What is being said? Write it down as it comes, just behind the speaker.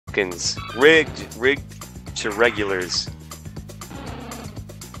tokens. Rigged to regulars.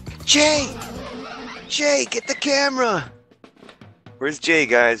 Jay! Jay, get the camera! Where's Jay,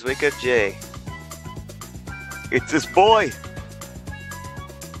 guys? Wake up, Jay. It's this boy!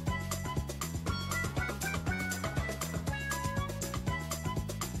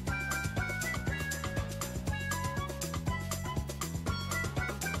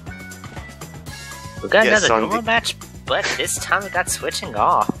 We got another normal match, but this time we got switching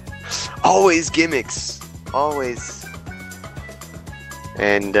off. Always gimmicks. Always.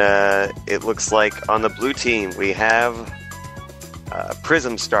 And it looks like on the blue team we have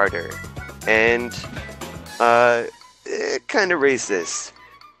Prism Starter. And kind of racist.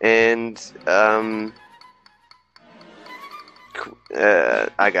 And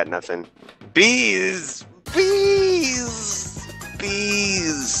I got nothing. Bees! Bees!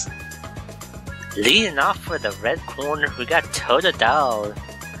 Bees! Leading off for the red corner, we got Totodile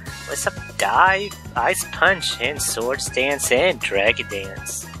with some dive, ice punch, and sword stance and dragon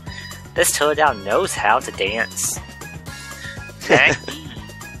dance. This Totodile knows how to dance. Magby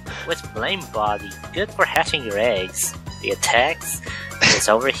with flame body, good for hatching your eggs. The attacks is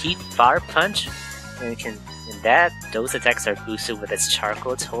overheat, fire punch, and those attacks are boosted with its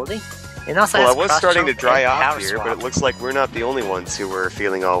charcoal holding. And also well, I was starting to dry off here, swap. but it looks like we're not the only ones who were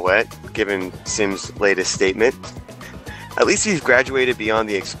feeling all wet, given Sim's latest statement. At least he's graduated beyond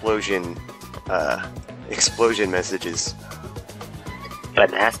the explosion messages. But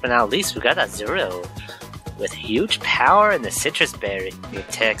last but not least, we got Azurill with huge power and the citrus berry. It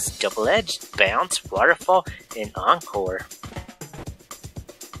attacks double-edged, bounce, waterfall, and encore.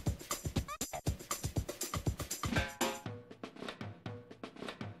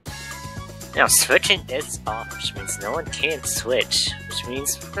 Now switching is off, which means no one can switch, which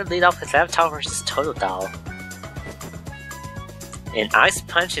means we're going to lead off with Larvitar versus Totodile. And Ice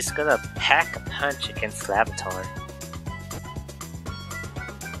Punch is going to pack a punch against Larvitar.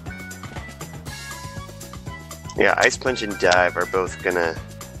 Yeah, Ice Punch and Dive are both gonna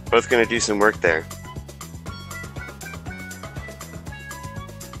do some work there.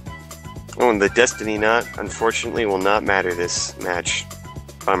 Oh, and the Destiny Knot, unfortunately, will not matter this match.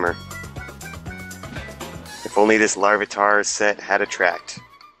 Bummer. If only this Larvitar set had attract.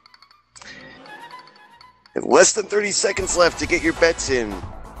 And less than 30 seconds left to get your bets in.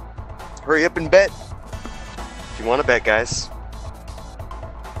 Hurry up and bet. If you want to bet, guys.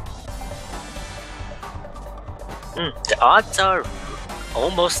 The odds are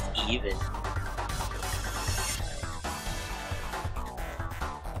almost even.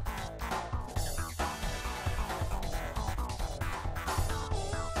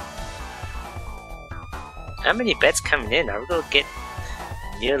 How many bets coming in? Are we going to get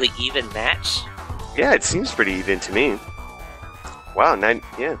nearly even match? Yeah, it seems pretty even to me. Wow,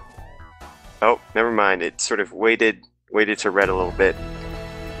 yeah. Oh, never mind. It sort of weighted to red a little bit.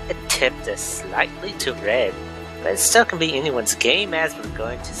 It tipped us slightly to red, but it still can be anyone's game as we're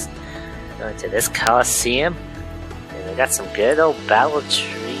going to this Coliseum. And we got some good old Battle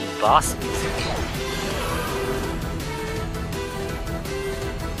Tree boss music.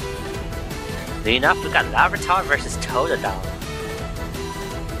 Leading up, we got Larvitar versus Totodile.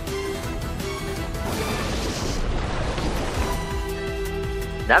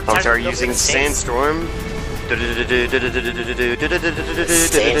 Larvitar using Sandstorm.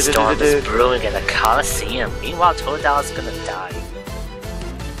 Sandstorm is brewing at the Coliseum. Meanwhile, Totodile is gonna die.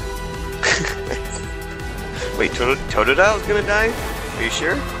 Wait, Totodile is gonna die? Are you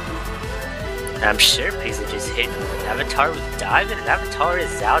sure? I'm sure because it just hit Larvitar with dive and Larvitar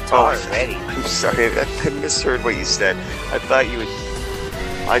is out already. I'm sorry, I misheard what you said. I thought you would...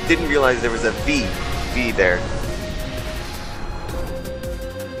 I didn't realize there was a V there.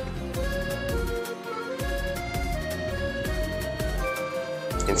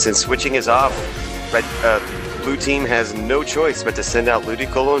 And since switching is off, blue team has no choice but to send out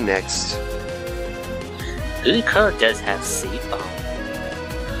Ludicolo next. Ludicolo does have Seed Bomb.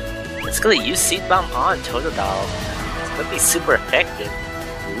 It's gonna use Seed Bomb on Totodile. It's gonna be super effective.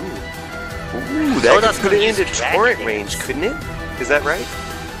 Ooh, that could put it into torrent range, couldn't it? Is that right?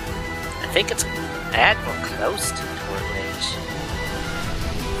 I think it's add more close to torrent range,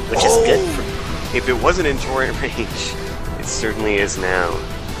 which is good for. If it wasn't in torrent range, it certainly is now.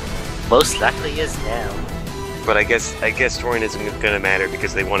 Most likely is now. But I guess torrent isn't gonna matter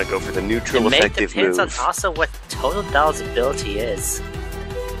because they want to go for the neutral effective move. It depends on also what Totodile's ability is.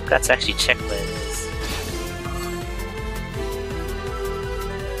 Let's actually check what it is.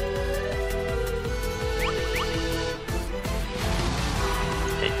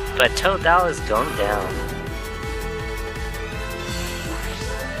 But Totodile is going down.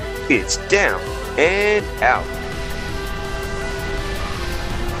 It's down and out.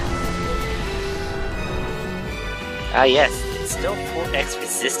 Ah yes, it's still 4x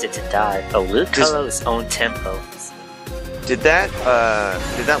resistant to die, but Ludicolo's own tempos. Did that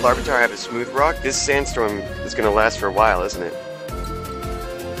Larvitar have a smooth rock? This sandstorm is gonna last for a while, isn't it?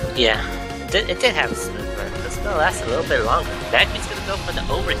 Yeah, it did have a smooth rock, but it's gonna last a little bit longer. Magby's gonna go for the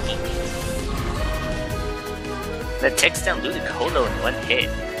overheat. That takes down Ludicolo in one hit.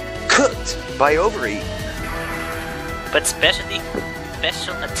 Cooked by overeat. But special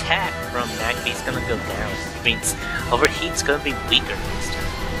attack from Magby's gonna go down. It means overheat's gonna be weaker this time.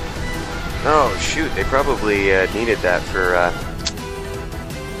 Oh shoot, they probably needed that for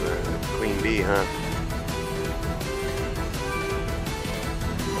Queen Bee, huh?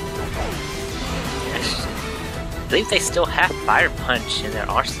 I believe they still have Fire Punch in their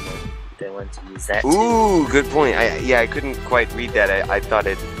arsenal. They want to use that Ooh, good point. I couldn't quite read that. I thought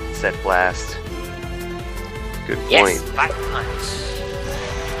it said blast. Good point. Yes, Fire Punch.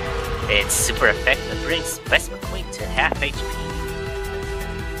 It's super effective. It brings Vespiquen to half HP.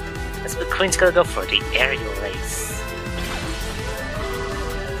 Vespiquen's gonna go for the aerial race.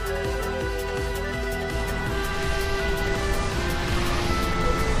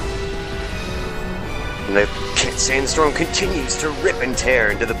 And the sandstorm continues to rip and tear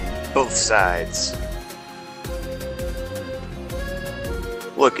into both sides.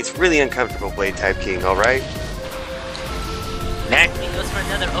 Look, it's really uncomfortable, Blade Type King, alright? Magby goes for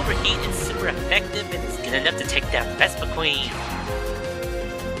another overheat. It's super effective and it's good enough to take down Vespiquen.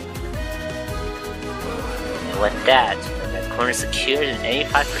 And with that corner secured an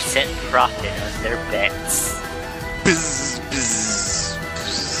 85% profit on their bets. Bzz, bzz,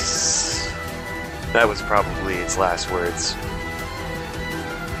 bzz. That was probably its last words.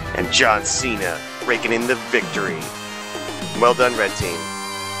 And John Cena raking in the victory. Well done, Red Team.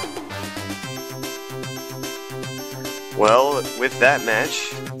 Well, with that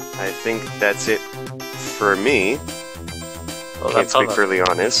match, I think that's it for me. Well, Can't speak for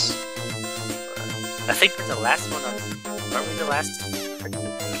Leonis. I think we're the last one on. Are we the last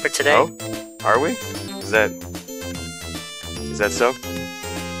for today? Oh, are we? Is that so?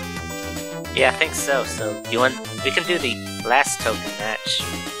 Yeah, I think so. So we can do the last token match.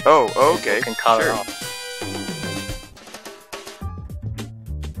 Oh, okay. We can call it off.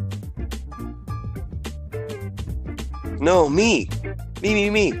 No, me.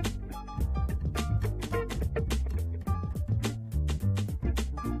 Me.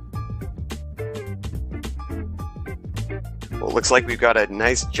 Well, looks like we've got a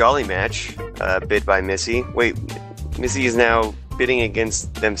nice jolly match, bid by Missy. Wait, Missy is now bidding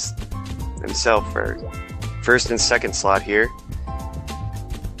against themselves for first and second slot here.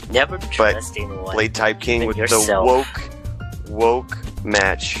 Never trust anyone. Blade Type King with yourself. the woke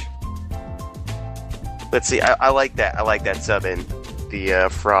match. Let's see, I like that. I like that sub in. The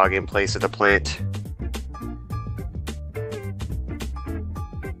frog in place of the plant.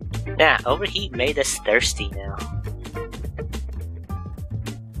 Nah, overheat made us thirsty now.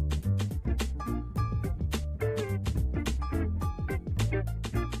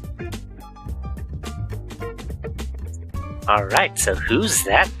 Alright, so who's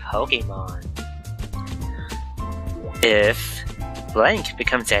that Pokemon? If Blank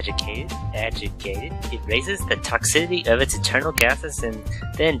becomes agitated, it raises the toxicity of its eternal gases and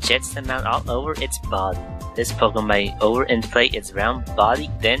then jets them out all over its body. This Pokemon may overinflate its round body,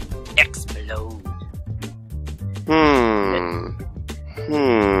 then explode. I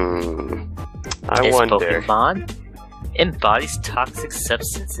wonder. This Pokemon embodies toxic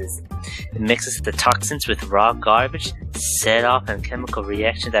substances. It mixes the toxins with raw garbage, set off a chemical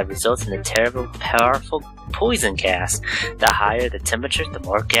reaction that results in a terrible, powerful poison gas. The higher the temperature, the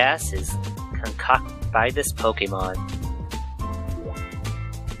more gas is concocted by this Pokemon.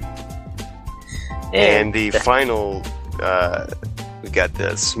 And the final, we got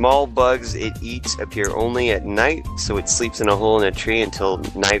the small bugs it eats appear only at night, so it sleeps in a hole in a tree until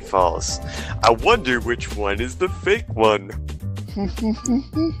night falls. I wonder which one is the fake one.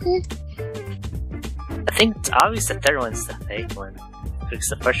 I think it's obvious the third one's the fake one, because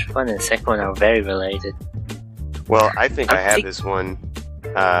the first one and the second one are very related. Well, I think I have this one.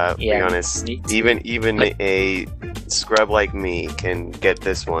 To be honest, even a scrub like me can get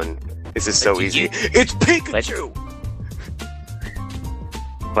this one. This is so easy. It's Pikachu!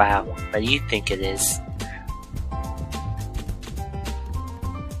 Wow, but you think it is.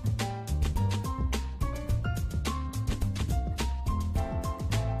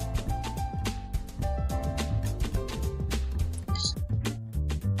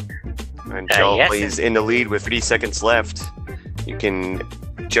 And Jolly is in the lead with 3 seconds left. You can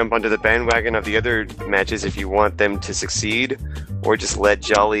jump onto the bandwagon of the other matches if you want them to succeed, or just let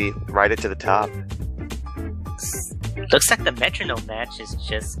Jolly ride it to the top. Looks like the Metronome match has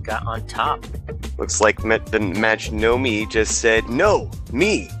just got on top. Looks like the Match-No-Me just said, "No,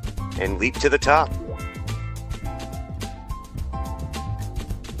 me!" and leaped to the top.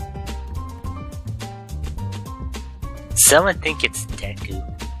 Someone think it's Deku.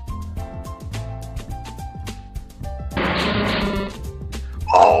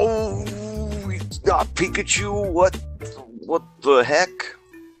 Oh, it's not Pikachu. What the heck?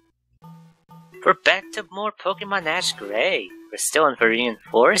 We're back to more Pokemon Ash Gray. We're still in Viridian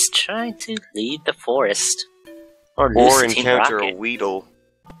Forest, trying to lead the forest. Or encounter a Weedle.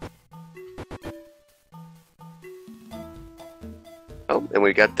 Oh, and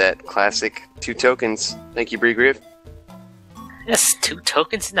we got that classic 2 tokens. Thank you, Bree-Griff. Yes, 2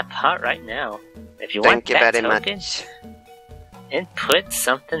 tokens in the pot right now. If you want that token, input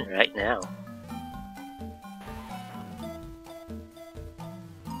something right now.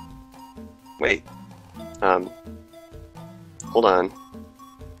 Wait. Hold on.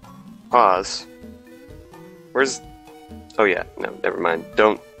 Pause. Where's... Oh yeah, no, never mind.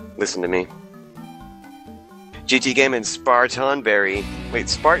 Don't listen to me. GT Game and Spartanberry. Wait,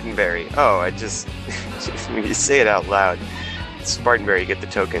 Spartanberry. Oh, I just... when you say it out loud. Spartanberry, get the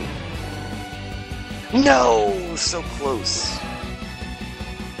token. No! So close.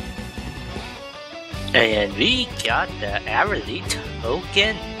 And we got the hourly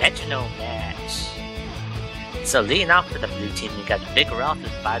token Metronome match. So leading off for the blue team, we got Vigoroth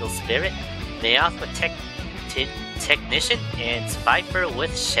with Vital Spirit, Meowth with Technician, and Viper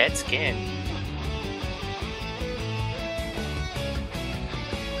with Shed Skin.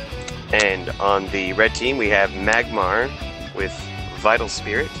 And on the red team, we have Magmar with Vital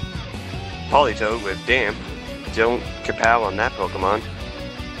Spirit, Politoed with Damp. Don't kapow on that Pokemon.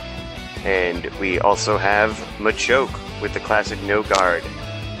 And we also have Machoke with the classic No Guard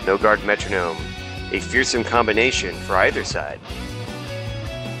Metronome. A fearsome combination for either side.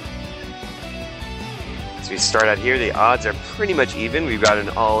 So we start out here, the odds are pretty much even. We've got an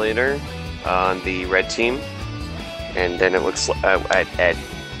all-inner on the red team. And then it looks at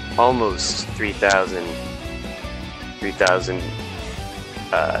almost 3,000,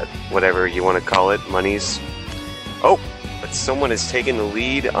 whatever you want to call it, monies. Oh, but someone is taking the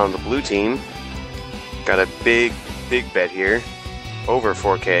lead on the blue team. Got a big bet here, over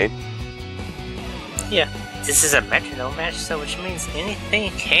 4K. Yeah, this is a Metronome match, so which means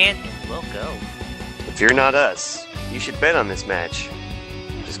anything can and will go. If you're not us, you should bet on this match.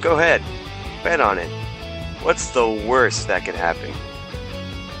 Just go ahead, bet on it. What's the worst that could happen?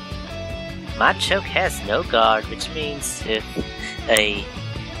 Machoke has no guard, which means if a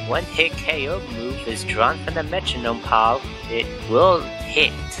one-hit KO move is drawn from the Metronome pile, it will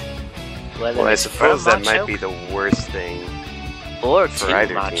hit. Whether I it's suppose that Machoke might be the worst thing or for to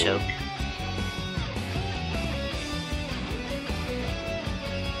either Machoke. team.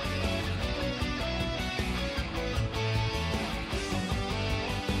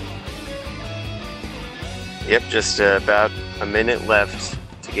 Yep, just about a minute left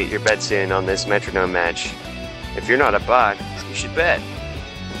to get your bets in on this Metronome match. If you're not a bot, you should bet.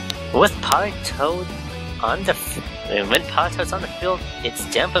 With Politoed on the when Politoed's on the field, its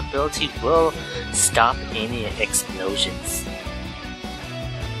jump ability will stop any explosions.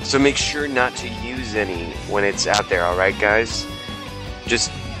 So make sure not to use any when it's out there, alright guys?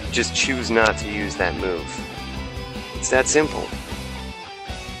 Just choose not to use that move. It's that simple.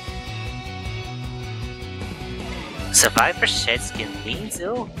 Survivor Shed Skin means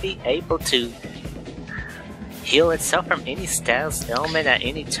it'll be able to heal itself from any status element at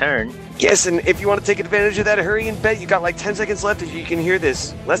any turn. Yes, and if you want to take advantage of that, hurry and bet. You got like 10 seconds left if you can hear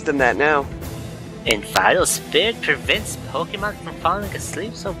this. Less than that now. And Vital Spirit prevents Pokemon from falling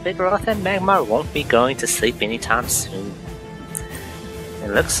asleep, so Vigoroth and Magmar won't be going to sleep anytime soon. It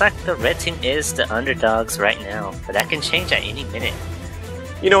looks like the red team is the underdogs right now, but that can change at any minute.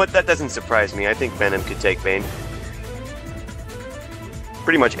 You know what, that doesn't surprise me. I think Venom could take Bane.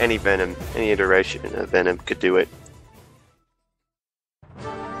 Pretty much any Venom, any iteration of Venom could do it.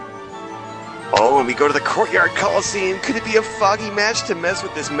 Oh, and we go to the Courtyard Coliseum. Could it be a foggy match to mess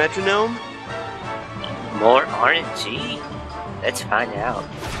with this Metronome? More RNG? Let's find out.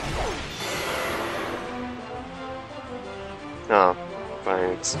 Oh, fine.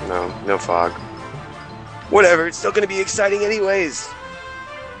 It's, no fog. Whatever, it's still gonna be exciting anyways.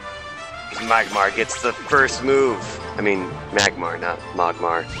 Magmar gets the first move. I mean, Magmar, not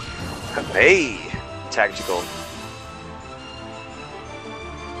Magmar. Hey! Tactical.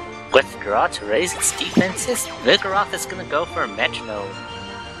 Withdraw to raise its defenses, Vigoroth is gonna go for a Metronome.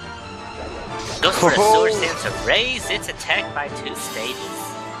 Goes for a sword stance to raise its attack by 2 stages.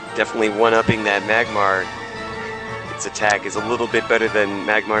 Definitely one-upping that Magmar. Its attack is a little bit better than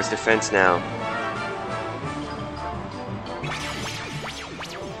Magmar's defense now.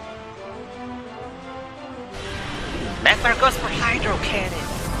 Magmar goes for Hydro Cannon.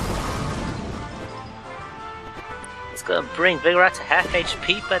 It's gonna bring Vigoroth to half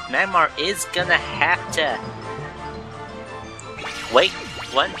HP, but Magmar is gonna have to wait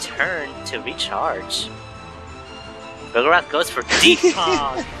 1 turn to recharge. Vigoroth goes for Deep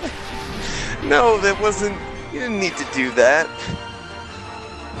Palm. No, that wasn't... You didn't need to do that.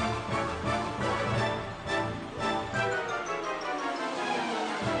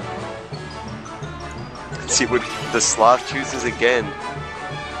 Let's see what the Sloth chooses again.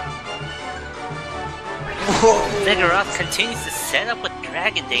 Whoa. Vigoroth continues to set up with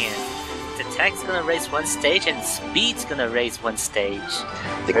Dragon Dance. Its attack's gonna raise 1 stage and speed's gonna raise 1 stage.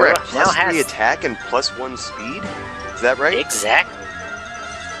 I think we're at +3 attack and +1 speed? Is that right? Exactly.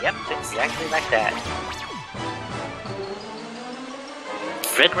 Yep, exactly like that.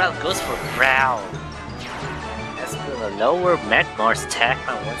 Vigoroth goes for Growl. That's gonna lower Magmar's attack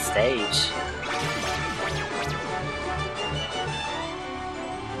by 1 stage.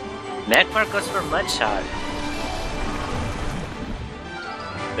 Magmar goes for Mudshot.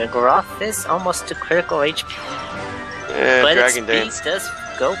 Vigoroth is almost to critical HP. But its speed does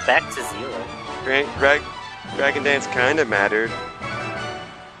go back to 0. Dragon Dance kinda mattered.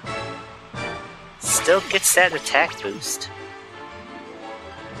 Still gets that attack boost.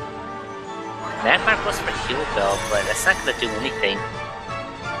 Magmar goes for Heal Bell, but that's not gonna do anything.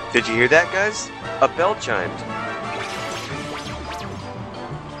 Did you hear that, guys? A bell chimed.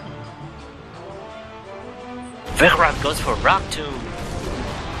 Vigoroth goes for Rock Tomb.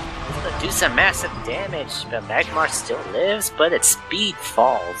 It's gonna do some massive damage, but Magmar still lives, but its speed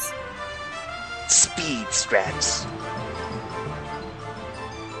falls. Speed strats.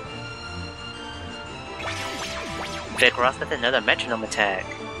 Vigoroth with another Metronome attack.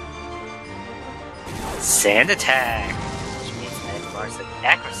 Sand attack! Which means Magmar's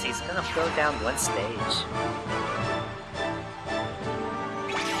accuracy is gonna go down 1 stage.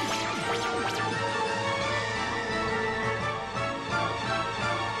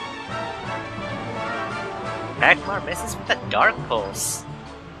 Magmar misses with a Dark Pulse.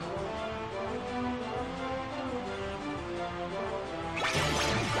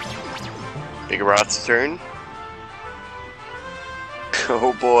 Vigoroth's turn.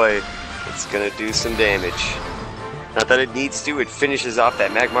 Oh boy, it's gonna do some damage. Not that it needs to, it finishes off that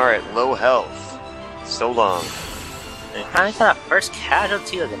Magmar at low health. So long. We finally got our first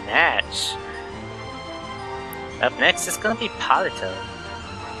casualty of the match. Up next is gonna be Politoed.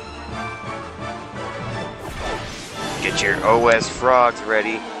 Get your OS frogs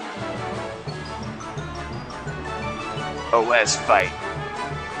ready. OS fight.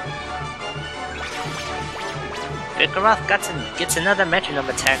 Vigoroth gets another Metronome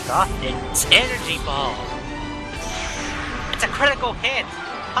attack off its Energy Ball. It's a critical hit!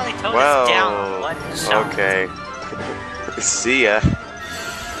 Politoed is down 1 shot. Okay. See ya.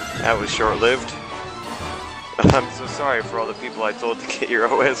 That was short-lived. I'm so sorry for all the people I told to get your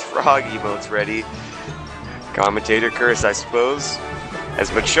OS frog emotes ready. Commentator curse, I suppose.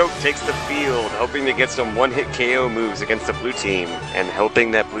 As Machoke takes the field, hoping to get some one-hit KO moves against the blue team, and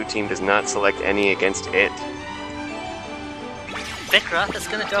hoping that blue team does not select any against it. Vigoroth is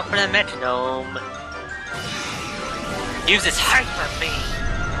gonna go for the Metronome. Uses Hyper Beam.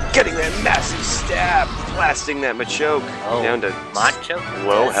 Getting that massive stab, blasting that Machoke down to Machoke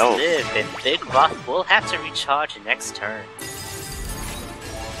low health. Live, and Vigoroth will have to recharge the next turn.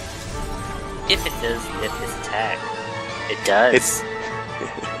 If it does lift his attack. It does.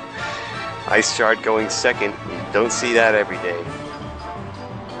 Ice Shard going second. You don't see that every day.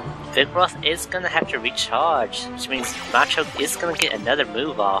 Vigoroth is gonna have to recharge, which means Machoke is gonna get another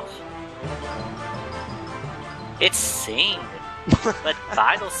move off. It's Sing, but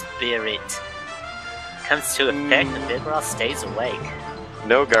Vital Spirit comes to effect and Vigoroth stays awake.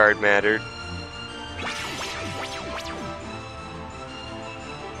 No guard mattered.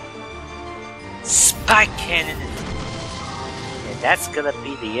 Spike Cannon! And that's gonna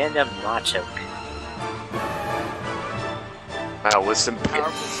be the end of Machoke. Wow, with some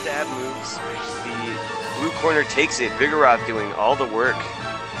powerful stab moves, the blue corner takes it. Vigoroth doing all the work.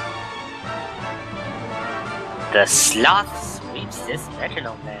 The Sloth sweeps this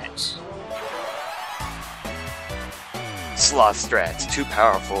Metronome match. Sloth strats, too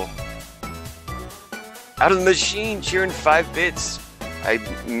powerful. Out of the machine, cheering 5 bits. I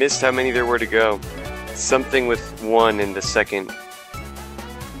missed how many there were to go. Something with 1 in the second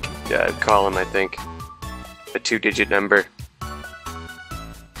column, I think. A 2-digit number.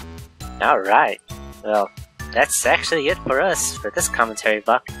 Alright. Well, that's actually it for us for this commentary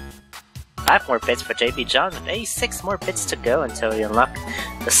buck. 5 more bits for JB John with 86 more bits to go until we unlock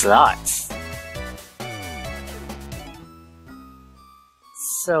the slots.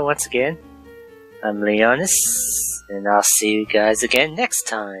 So once again, I'm Leonis, and I'll see you guys again next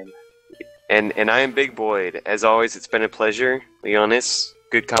time. And I am Big Boyd. As always, it's been a pleasure, Leonis.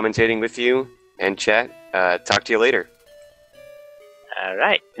 Good commentating with you and chat. Talk to you later.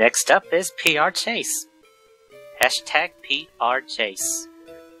 Alright, next up is PR Chase. Hashtag PR Chase.